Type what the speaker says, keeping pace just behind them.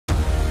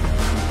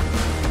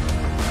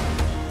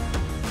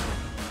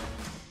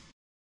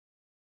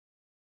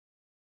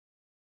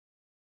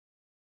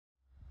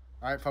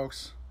All right,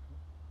 folks,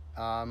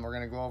 we're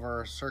gonna go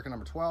over circuit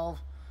number 12.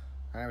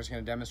 I'm just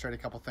gonna demonstrate a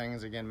couple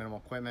things. Again, minimal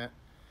equipment,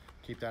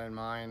 keep that in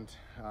mind.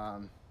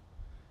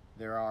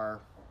 There are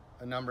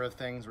a number of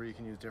things where you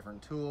can use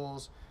different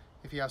tools.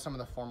 If you have some of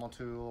the formal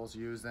tools,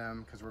 use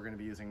them, because we're gonna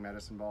be using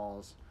medicine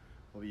balls,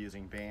 we'll be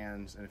using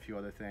bands and a few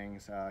other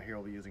things. Here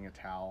we'll be using a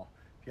towel.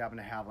 If you happen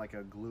to have like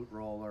a glute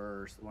roller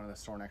or one of the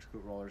Sornex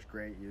glute rollers,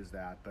 great, use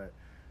that. But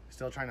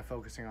still trying to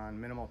focusing on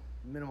minimal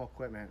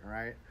equipment,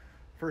 right?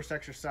 First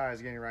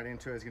exercise, getting right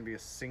into it, is gonna be a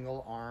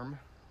single arm,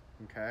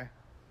 okay?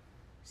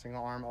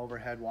 Single arm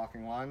overhead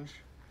walking lunge.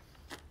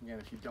 Again,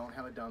 if you don't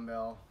have a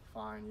dumbbell,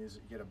 fine,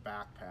 get a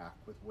backpack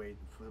with weight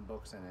for the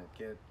books in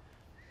it.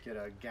 Get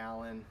a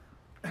gallon,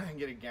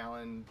 get a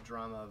gallon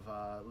drum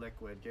of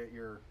liquid. Get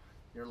your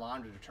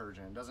laundry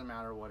detergent. It doesn't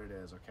matter what it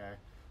is, okay?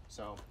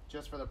 So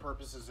just for the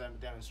purposes of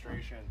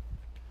demonstration,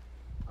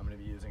 I'm gonna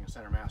be using a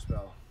center mass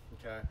bell,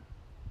 okay?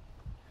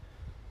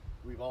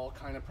 We've all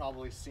kind of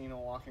probably seen a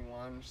walking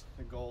lunge.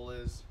 The goal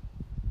is,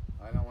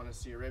 I don't want to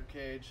see a rib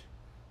cage.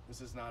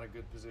 This is not a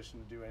good position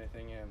to do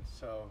anything in.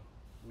 So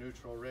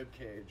neutral rib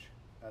cage.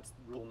 That's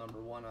rule number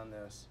one on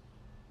this.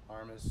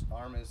 Arm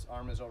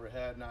is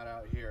overhead, not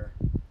out here.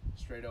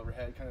 Straight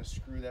overhead, kind of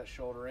screw that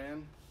shoulder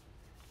in,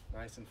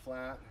 nice and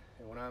flat.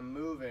 And when I'm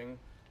moving,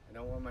 I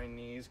don't want my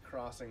knees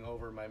crossing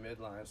over my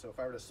midline. So if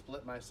I were to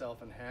split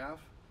myself in half,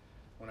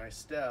 when I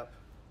step,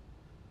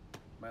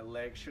 my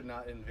leg should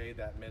not invade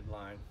that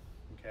midline,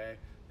 okay?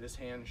 This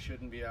hand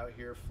shouldn't be out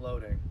here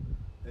floating.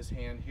 This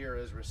hand here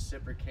is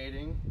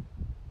reciprocating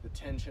the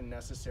tension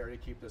necessary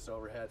to keep this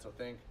overhead. So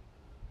think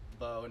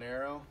bow and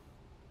arrow,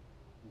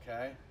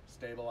 okay?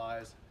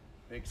 Stabilize,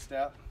 big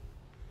step,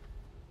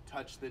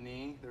 touch the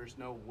knee. There's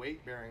no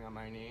weight bearing on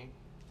my knee.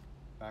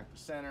 Back to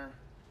center,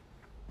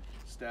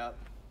 step,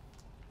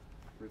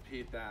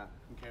 repeat that.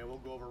 Okay, we'll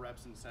go over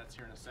reps and sets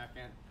here in a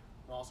second.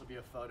 There'll also be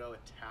a photo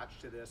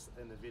attached to this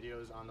in the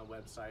videos on the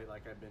website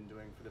like I've been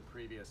doing for the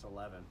previous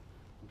 11,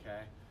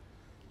 okay?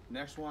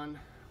 Next one,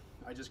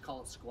 I just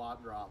call it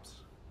squat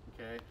drops,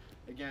 okay?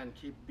 Again,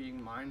 keep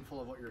being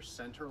mindful of what your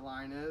center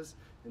line is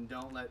and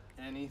don't let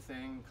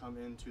anything come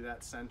into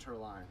that center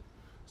line.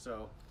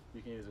 So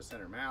you can use a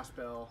center mass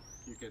bell,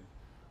 you could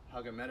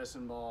hug a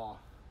medicine ball,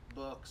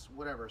 books,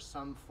 whatever,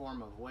 some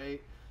form of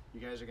weight. You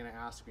guys are gonna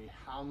ask me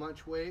how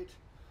much weight.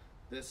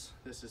 This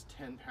is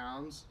 10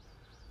 pounds.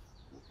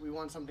 We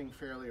want something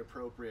fairly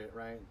appropriate,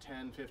 right?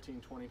 10, 15,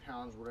 20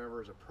 pounds,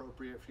 whatever is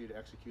appropriate for you to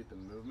execute the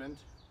movement,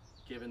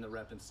 given the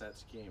rep and set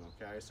scheme,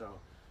 okay? So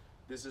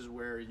this is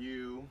where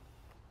you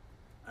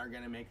are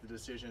gonna make the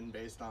decision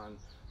based on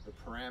the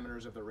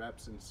parameters of the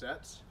reps and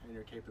sets and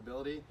your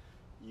capability.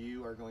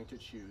 You are going to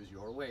choose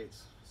your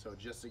weights. So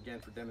just again,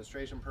 for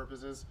demonstration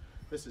purposes,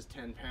 this is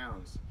 10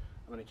 pounds.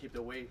 I'm gonna keep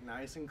the weight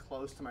nice and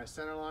close to my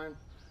center line,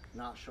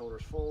 not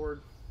shoulders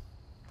forward,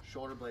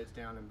 shoulder blades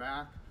down and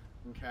back,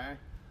 okay?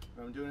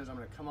 What I'm doing is I'm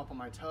gonna come up on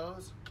my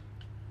toes,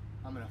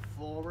 I'm gonna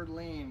forward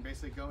lean,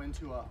 basically go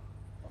into a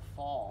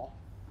fall,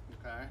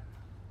 okay?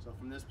 So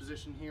from this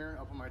position here,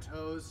 up on my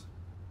toes,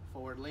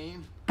 forward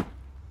lean.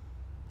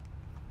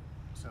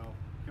 So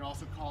you can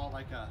also call it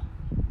like a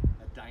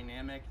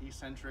dynamic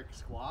eccentric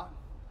squat,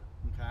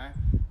 okay?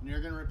 And you're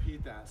gonna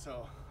repeat that.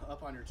 So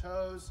up on your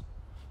toes,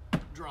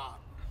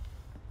 drop,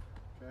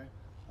 okay?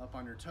 Up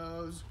on your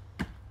toes,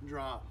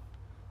 drop.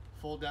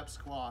 Full depth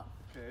squat,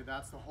 okay?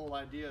 That's the whole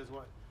idea, is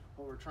what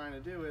we're trying to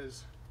do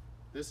is,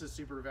 this is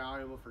super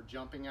valuable for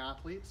jumping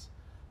athletes,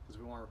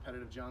 because we want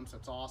repetitive jumps.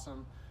 That's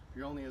awesome.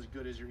 You're only as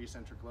good as your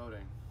eccentric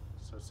loading.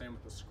 So same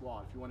with the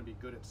squat. If you want to be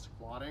good at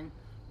squatting,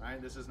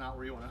 right, this is not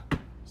where you want to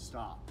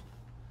stop.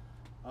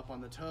 Up on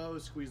the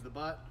toes, squeeze the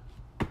butt,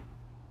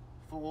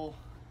 full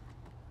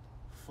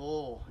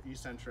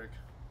eccentric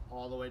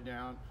all the way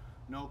down,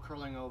 no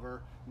curling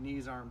over,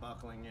 knees aren't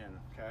buckling in,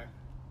 okay?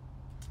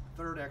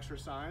 Third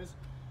exercise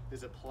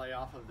is a play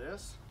off of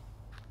this.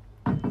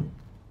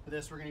 For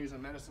this, we're gonna use a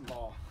medicine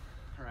ball,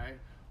 all right?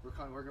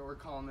 We're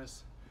calling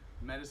this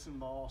medicine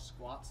ball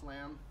squat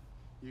slam.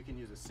 You can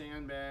use a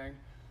sandbag,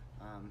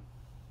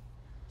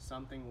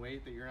 something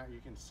weight that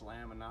you can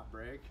slam and not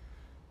break.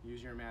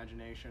 Use your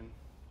imagination,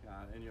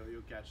 and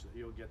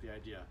you'll get the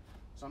idea.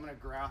 So I'm gonna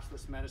grasp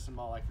this medicine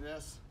ball like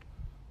this,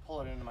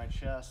 pull it into my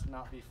chest,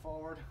 not be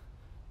forward,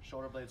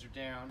 shoulder blades are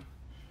down,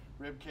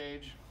 rib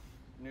cage,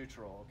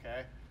 neutral,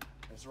 okay?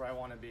 This is where I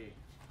wanna be.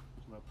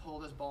 I'm gonna pull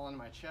this ball into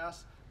my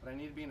chest, but I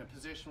need to be in a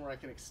position where I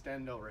can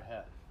extend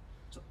overhead.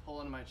 So pull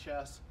into my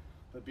chest,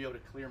 but be able to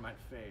clear my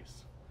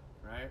face,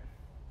 right?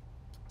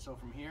 So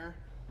from here,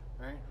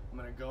 right, I'm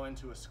gonna go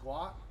into a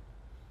squat.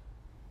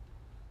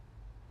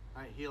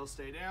 All right, heels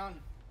stay down,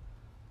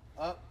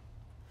 up,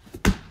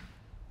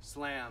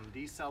 slam,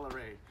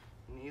 decelerate.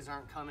 Knees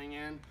aren't coming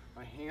in,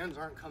 my hands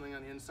aren't coming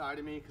on the inside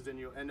of me, because then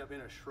you'll end up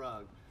in a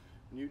shrug.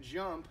 When you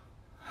jump,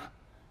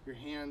 your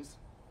hands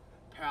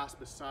pass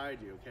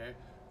beside you, okay?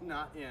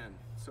 Not in.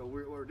 So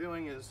what we're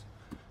doing is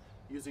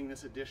using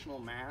this additional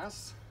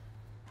mass,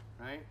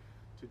 right,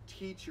 to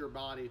teach your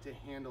body to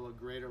handle a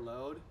greater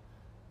load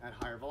at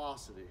higher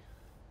velocity,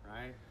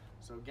 right?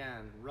 So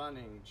again,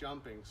 running,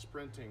 jumping,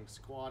 sprinting,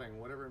 squatting,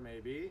 whatever it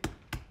may be,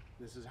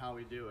 this is how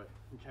we do it.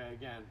 Okay,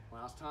 again,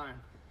 last time.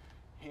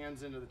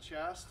 Hands into the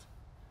chest,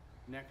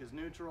 neck is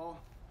neutral,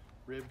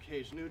 rib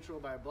cage neutral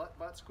by a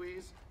butt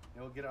squeeze,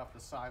 and we'll get off the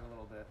side a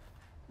little bit,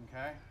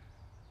 okay?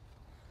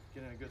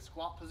 Get in a good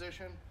squat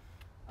position.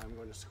 I'm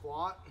going to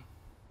squat,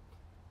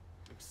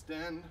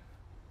 extend,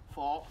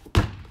 fall,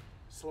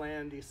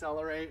 slam,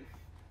 decelerate,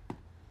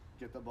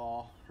 get the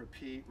ball,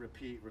 repeat,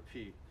 repeat,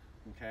 repeat.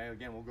 Okay,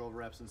 again, we'll go over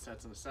reps and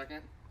sets in a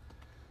second.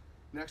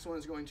 Next one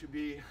is going to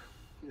be,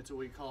 it's what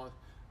we call it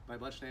by a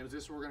bunch of names.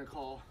 This we're gonna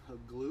call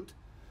a glute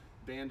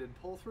banded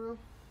pull through.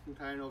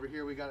 Okay, and over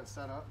here we got it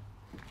set up.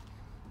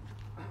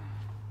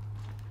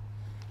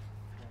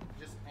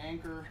 Just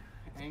anchor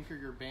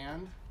your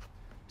band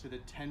to the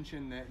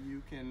tension that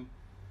you can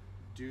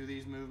do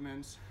these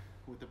movements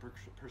with the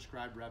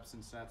prescribed reps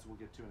and sets. We'll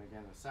get to it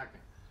again in a second.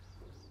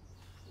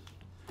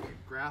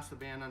 Grasp the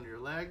band under your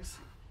legs.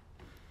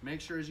 Make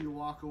sure as you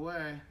walk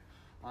away,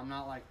 I'm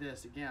not like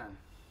this. Again,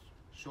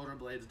 shoulder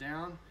blades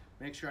down.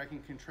 Make sure I can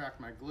contract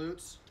my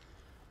glutes.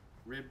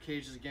 Rib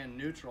cage is again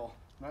neutral.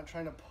 I'm not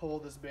trying to pull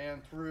this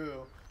band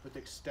through with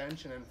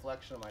extension and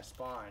flexion of my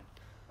spine.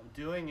 I'm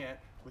doing it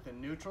with a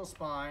neutral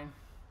spine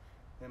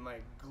and my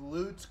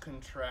glutes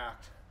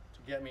contract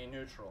to get me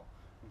neutral,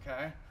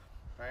 okay?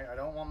 Right? I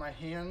don't want my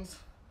hands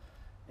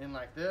in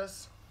like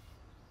this,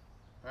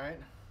 right?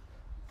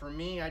 For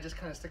me, I just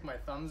kind of stick my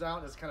thumbs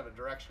out as kind of a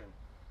direction.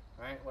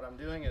 Right? What I'm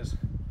doing is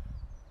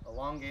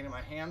elongating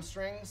my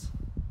hamstrings,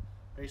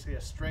 basically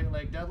a straight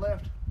leg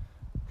deadlift,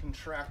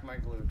 contract my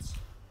glutes.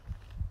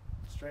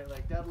 Straight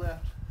leg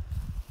deadlift,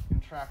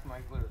 contract my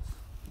glutes.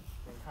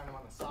 And kind of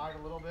on the side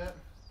a little bit.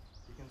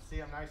 You can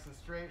see I'm nice and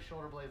straight,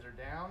 shoulder blades are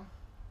down.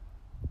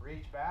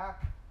 Reach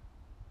back,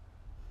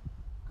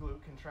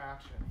 glute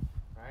contraction,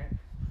 right?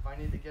 If I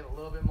need to get a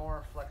little bit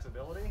more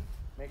flexibility,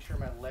 make sure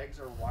my legs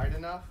are wide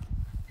enough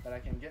that I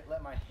can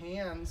let my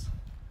hands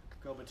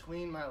go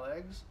between my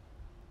legs,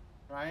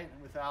 right,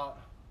 without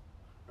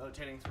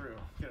rotating through.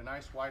 Get a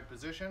nice wide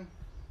position,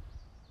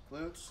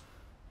 glutes,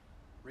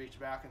 reach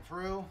back and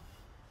through,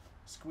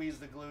 squeeze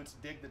the glutes,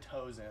 dig the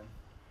toes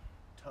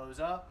in. Toes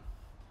up,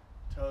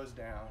 toes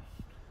down,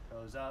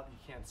 toes up.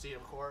 You can't see,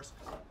 of course,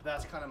 but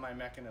that's kind of my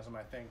mechanism,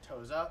 I think.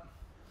 Toes up,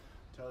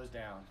 toes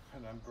down,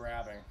 and I'm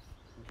grabbing,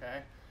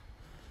 okay?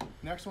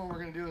 Next one we're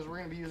gonna do is we're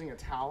gonna be using a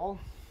towel.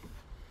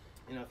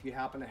 You know, if you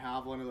happen to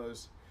have one of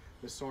those,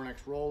 the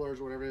Sorinex rollers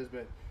or whatever it is,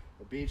 but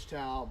a beach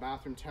towel,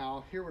 bathroom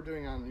towel. Here we're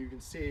doing on, you can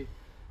see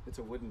it's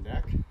a wooden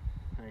deck.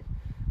 Right?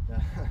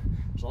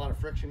 There's a lot of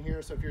friction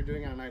here, so if you're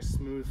doing on a nice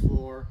smooth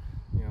floor,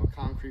 you know,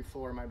 concrete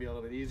floor, it might be a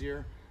little bit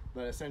easier.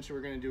 But essentially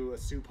we're gonna do a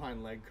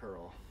supine leg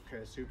curl.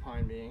 Okay,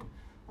 supine being,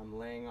 I'm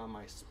laying on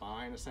my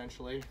spine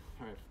essentially,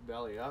 all right,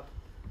 belly up.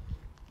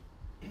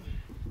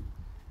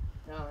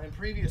 Now in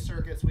previous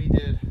circuits we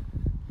did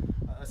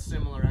a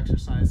similar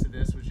exercise to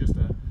this, which is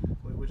a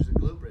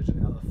glute bridge,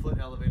 a foot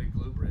elevated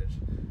glute bridge.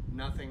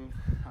 Nothing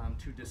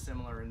too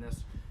dissimilar in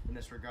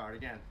this regard.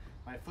 Again,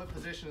 my foot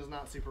position is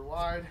not super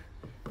wide.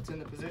 It's in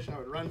the position I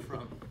would run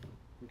from,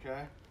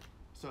 okay?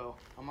 So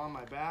I'm on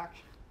my back,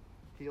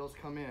 heels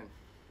come in.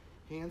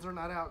 Hands are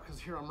not out because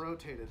here I'm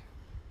rotated.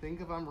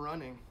 Think if I'm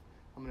running,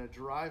 I'm gonna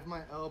drive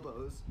my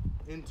elbows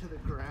into the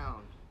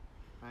ground,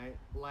 right?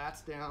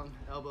 Lats down,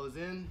 elbows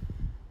in,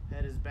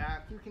 head is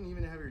back. You can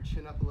even have your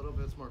chin up a little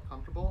bit, it's more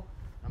comfortable.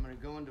 I'm gonna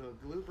go into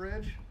a glute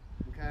bridge,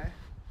 okay?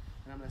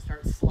 And I'm gonna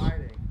start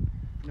sliding.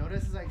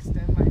 Notice as I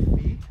extend my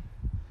feet,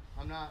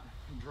 I'm not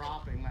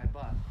dropping my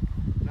butt.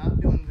 I'm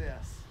not doing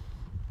this,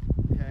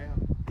 okay?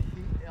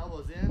 Feet,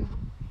 elbows in,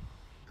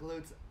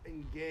 glutes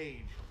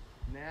engaged.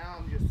 Now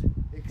I'm just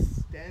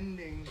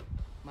extending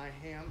my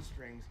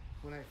hamstrings.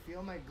 When I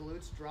feel my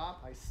glutes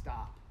drop, I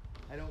stop.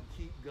 I don't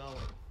keep going,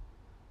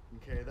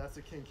 okay? That's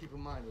the thing, keep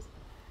in mind is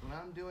when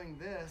I'm doing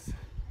this,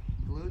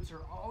 glutes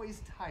are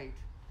always tight.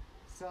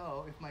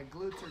 So if my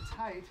glutes are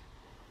tight,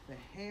 the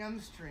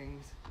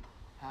hamstrings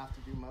have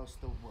to do most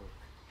of the work,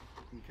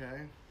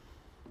 okay?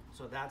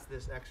 So that's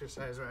this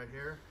exercise right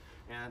here.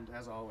 And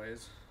as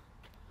always,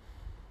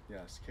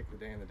 yes, kick the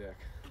day in the dick,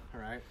 all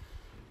right?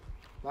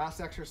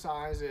 Last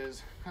exercise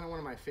is kind of one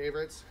of my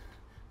favorites.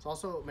 It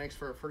also makes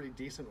for a pretty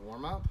decent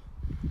warm-up.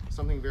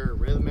 Something very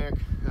rhythmic,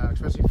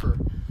 especially for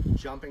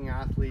jumping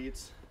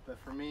athletes. But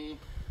for me,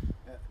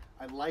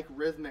 I like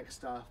rhythmic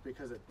stuff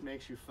because it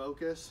makes you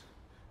focus.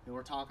 And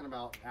we're talking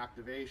about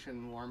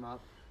activation,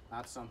 warm-up,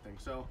 that's something.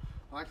 So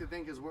I like to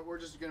think is what we're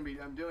just gonna be,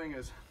 I'm doing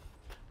is,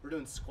 we're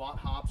doing squat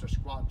hops or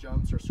squat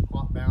jumps or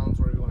squat bounds,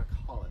 whatever you wanna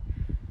call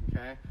it,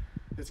 okay?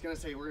 It's gonna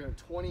say we're gonna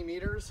 20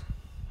 meters.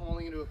 I'm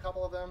only gonna do a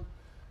couple of them.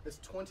 It's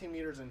 20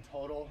 meters in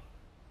total,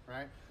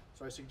 right?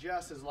 So I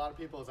suggest is a lot of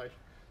people is like,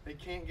 they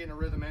can't get in a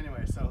rhythm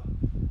anyway. So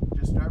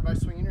just start by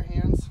swinging your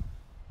hands,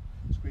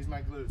 squeeze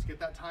my glutes, get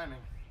that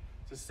timing.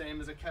 It's the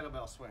same as a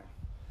kettlebell swing.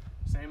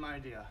 Same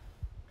idea,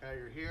 okay?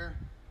 You're here,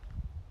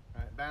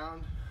 right,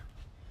 bound,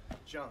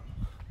 jump,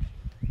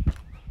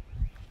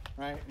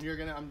 right?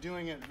 And I'm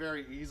doing it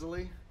very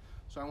easily.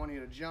 So I want you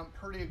to jump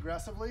pretty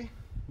aggressively,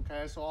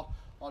 okay? So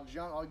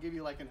I'll give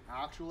you like an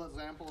actual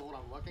example of what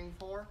I'm looking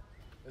for.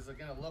 Is it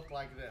gonna look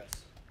like this?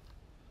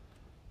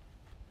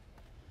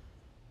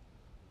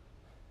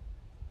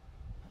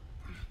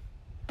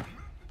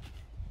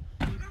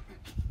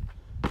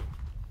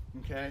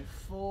 Okay,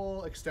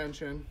 full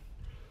extension,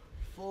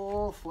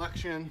 full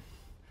flexion,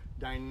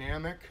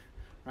 dynamic,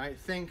 right?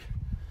 Think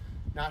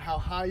not how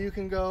high you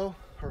can go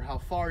or how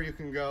far you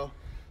can go.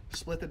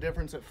 Split the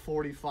difference at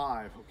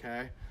 45,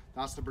 okay?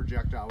 That's the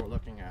projectile we're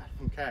looking at,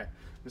 okay?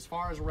 As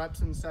far as reps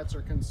and sets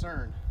are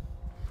concerned,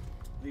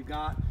 we've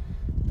got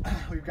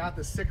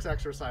the 6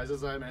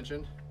 exercises I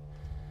mentioned,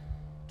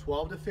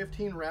 12 to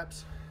 15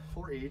 reps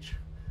for each,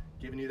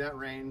 giving you that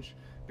range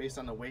based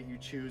on the weight you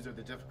choose or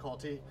the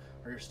difficulty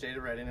or your state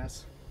of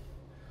readiness.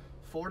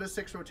 4 to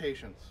 6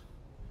 rotations.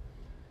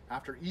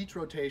 After each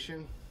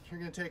rotation, you're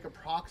gonna take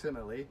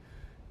approximately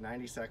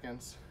 90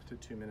 seconds to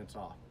 2 minutes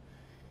off.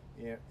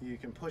 You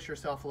can push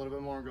yourself a little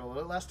bit more and go a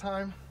little less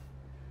time,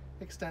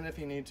 extend if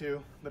you need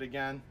to, but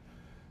again,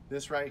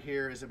 this right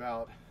here is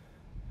about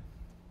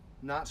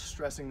not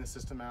stressing the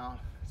system out.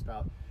 It's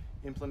about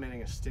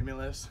implementing a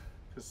stimulus,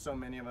 because so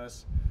many of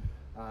us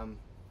are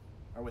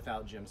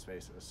without gym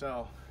spaces.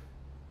 So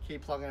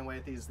keep plugging away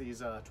at these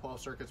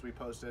 12 circuits we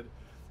posted,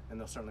 and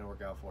they'll certainly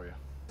work out for you.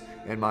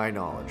 In my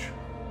knowledge,